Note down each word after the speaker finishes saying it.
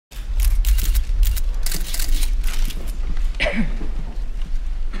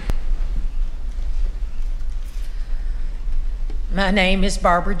My name is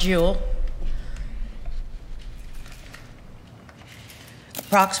Barbara Jewell.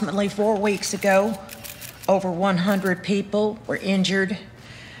 Approximately 4 weeks ago, over 100 people were injured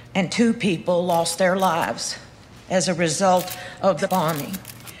and 2 people lost their lives as a result of the bombing.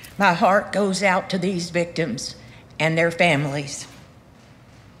 My heart goes out to these victims and their families.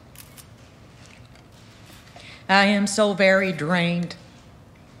 I am so very drained.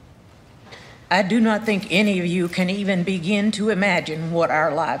 I do not think any of you can even begin to imagine what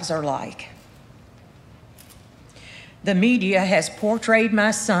our lives are like. The media has portrayed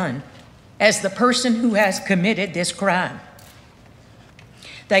my son as the person who has committed this crime.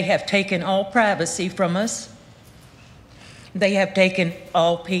 They have taken all privacy from us. They have taken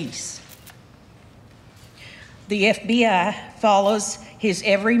all peace. The FBI follows his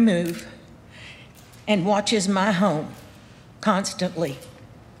every move and watches my home constantly.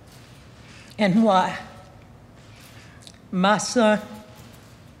 And why? My son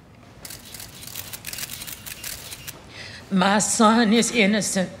is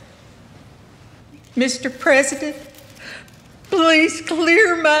innocent. Mr. President, please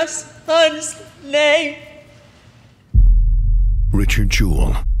clear my son's name. Richard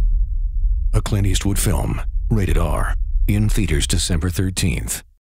Jewell, a Clint Eastwood film, rated R, in theaters December 13th.